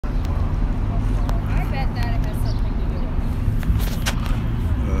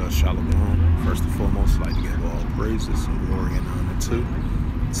Shalom. First and foremost, I'd like to give all praises and glory and honor to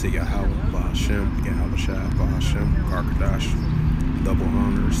Yahweh, Bahashem, Yahweh Shai, Bahashem, Karkadash. Double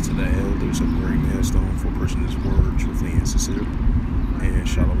honors to the elders of Great Millstone for preaching this word truthfully and sincerely. And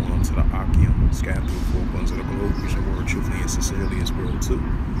Shalom to the Akim, scattered through four corners of the globe, preaching the word truthfully and sincerely as well too.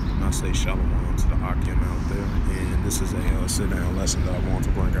 And I say Shalom to the Akim out there. And this is a sit-down lesson that I want to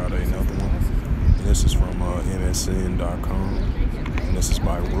bring out another one. And this is from MSN.com. And this is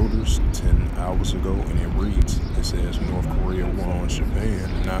by Reuters 10 hours ago, and it reads, it says, North Korea warns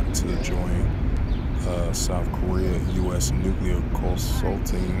Japan not to join South Korea-US nuclear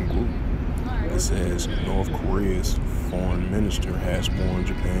consulting group. It says North Korea's foreign minister has warned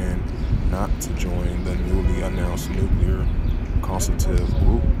Japan not to join the newly announced nuclear consultative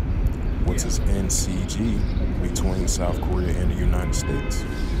group, which is NCG, between South Korea and the United States.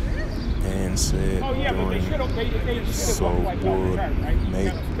 And said so would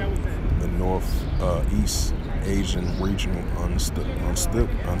make the Northeast Asian region unstable.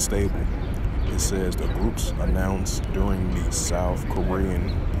 It says the groups announced during the South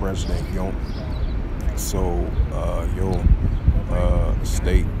Korean President Yoon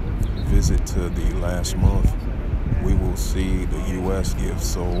state visit to the last month. We will see the U.S. give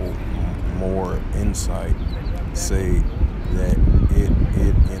Seoul more insight, say that it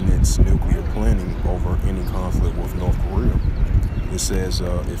in its nuclear planning over any conflict with North Korea. It says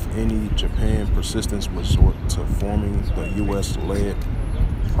if any Japan persistence resort to forming the U.S.-led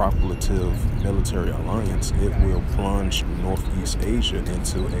cooperative military alliance, it will plunge Northeast Asia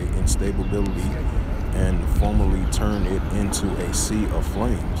into a instability and formally turn it into a sea of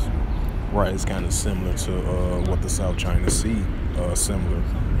flames. Right, it's kind of similar to what the South China Sea similar.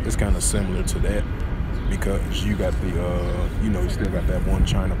 It's kind of similar to that. Because you got the, you still got that one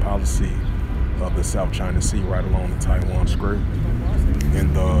China policy of the South China Sea right along the Taiwan Strait,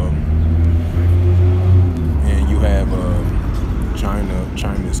 and you have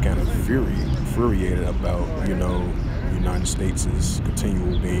China is kind of infuriated about United States'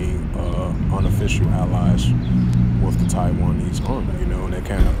 continual being unofficial allies with the Taiwanese army, and that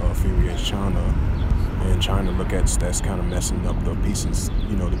kind of infuriates China. And China look at that's kind of messing up the pieces,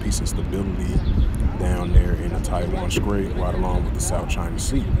 the piece of stability down there in the Taiwan Strait, right along with the South China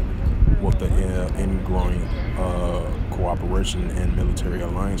Sea, with the ingrowing cooperation and military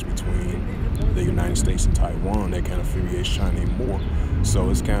alliance between the United States and Taiwan. That kind of infuriates China more.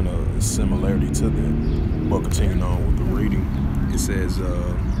 So it's kind of a similarity to that. But continuing on with the reading, it says,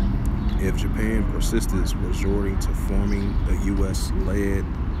 if Japan persists resorting to forming the U.S.-led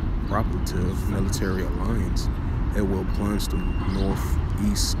cooperative military alliance, it will plunge the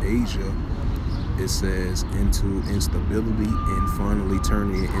Northeast Asia, it says, into instability and finally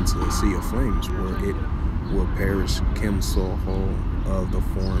turning it into a sea of flames, where it will perish. Kim So-ho of the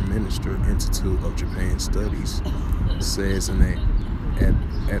Foreign Minister Institute of Japan Studies says in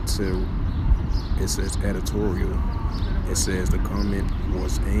editorial. It says the comment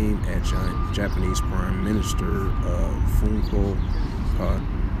was aimed at Japanese Prime Minister Fumio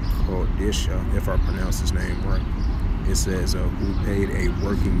Kishida, if I pronounce his name right. It says who paid a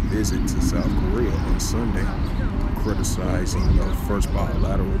working visit to South Korea on Sunday, criticizing the first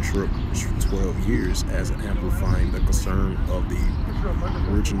bilateral trip in 12 years as amplifying the concern of the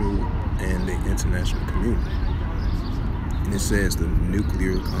regional and the international community. And it says the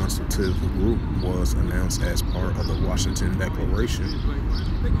nuclear consultative group was announced as part of the Washington Declaration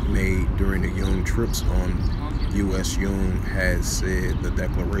made during the Yoon trips on U.S. Yoon has said the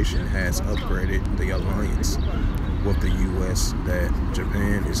declaration has upgraded the alliance with the U.S. that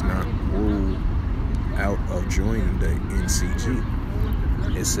Japan is not ruled out of joining the NCG.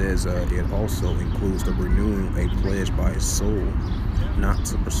 It says it also includes the renewing a pledge by Seoul not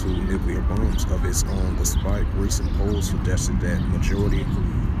to pursue nuclear bombs of its own, despite recent polls suggested that majority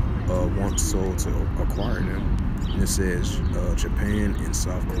want Seoul to acquire them. And it says Japan and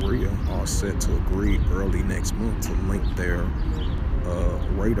South Korea are set to agree early next month to link their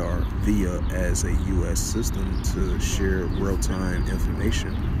radar via as a U.S. system to share real-time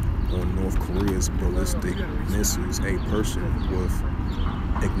information on North Korea's ballistic missiles. A person with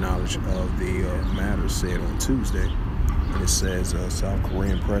acknowledge of the matter said on Tuesday. And it says South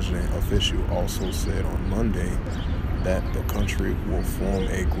Korean president official also said on Monday that the country will form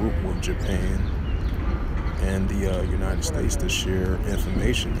a group with Japan and the United States to share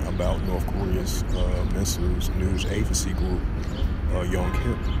information about North Korea's missiles news agency group,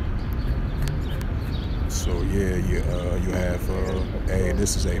 Yonhap. So yeah, you have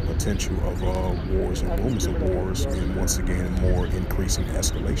this is a potential of wars and rumors of wars, and once again more increasing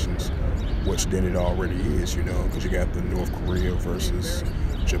escalations, which then it already is, because you got the North Korea versus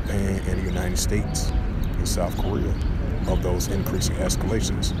Japan and the United States and South Korea of those increasing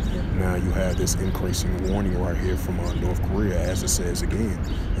escalations. Now you have this increasing warning right here from North Korea, as it says again.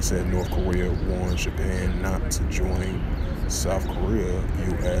 It said North Korea warns Japan not to join South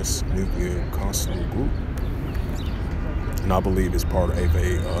Korea-US nuclear console group. And I believe it's part of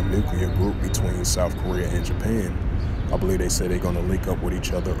a nuclear group between South Korea and Japan. I believe they say they're going to link up with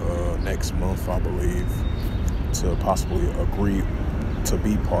each other next month, I believe, to possibly agree to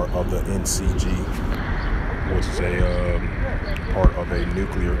be part of the NCG, which is a part of a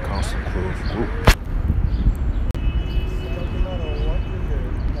nuclear consultative group.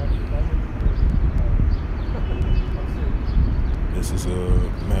 This is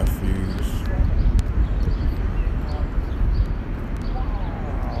Matthew's.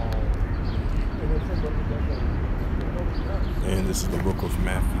 And this is the book of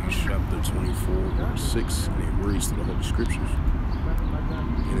Matthew, chapter 24, verse 6, and it reads to the Holy Scriptures.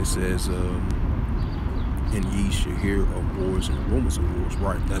 And it says, and ye shall hear of wars and rumors of wars.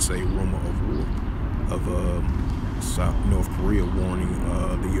 Right, that's a rumor of war, of North Korea warning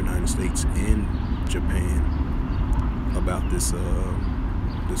the United States and Japan about this,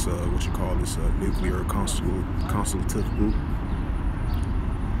 what you call this, nuclear consultative group.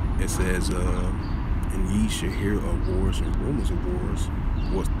 It says, and ye shall hear of wars and rumors of wars.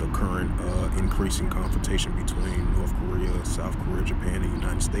 What's the current increasing confrontation between North Korea, South Korea, Japan, and the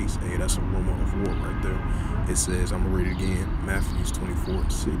United States? Hey, that's a rumor of war right there. It says, I'm going to read it again, Matthew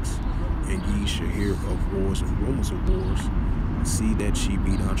 24:6. And ye shall hear of wars and rumors of wars. See that ye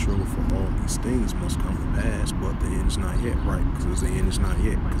be not troubled, for all these things must come to pass, but the end is not yet, right? Because the end is not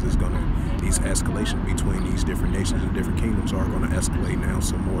yet, because it's gonna, these escalations between these different nations and different kingdoms are gonna escalate now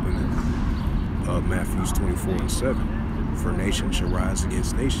some more than Matthew 24:7. For nation shall rise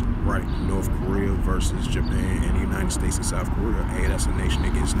against nation, right? North Korea versus Japan and the United States and South Korea. Hey, that's a nation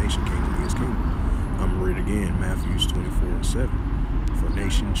against nation, kingdom against kingdom. I'm gonna read it again, Matthew 24:7. For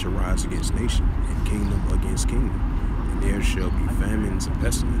nation shall rise against nation, and kingdom against kingdom. And there shall be famines and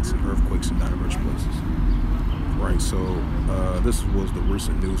pestilence and earthquakes in diverse places. Right, so this was the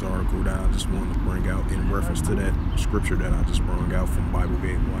recent news article that I just wanted to bring out in reference to that scripture that I just brought out from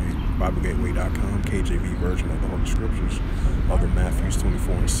BibleGateway.com, KJV version of the Holy Scriptures, of the Matthews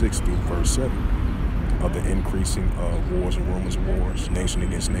 24:6 through verse 7, of the increasing wars and rumors of wars, nation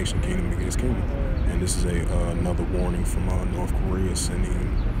against nation, kingdom against kingdom. And this is another warning from North Korea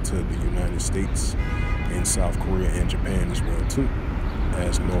sending to the United States and South Korea and Japan as well too,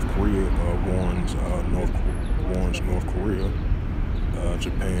 as North Korea warns North Korea,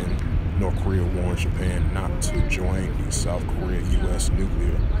 North Korea warns Japan not to join the South Korea-US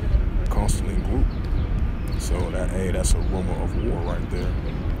nuclear consulting group. So that's a rumor of war right there.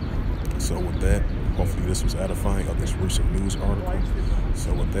 So with that, hopefully this was edifying of this recent news article.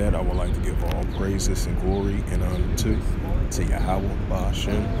 So with that, I would like to give all praises and glory and honor to Yahweh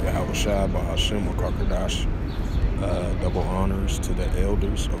Ba'Hashem, Yahweh Shai Ba'Hashem or Karkadash. Double honors to the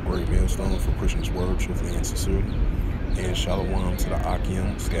elders of Great Millstone for preaching His word truthfully and sincerely. And shalom to the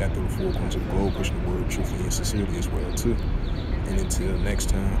Akim, scattered through the four corners of the globe, preaching the word truthfully and sincerely as well too. And until next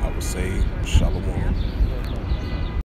time, I will say shalom.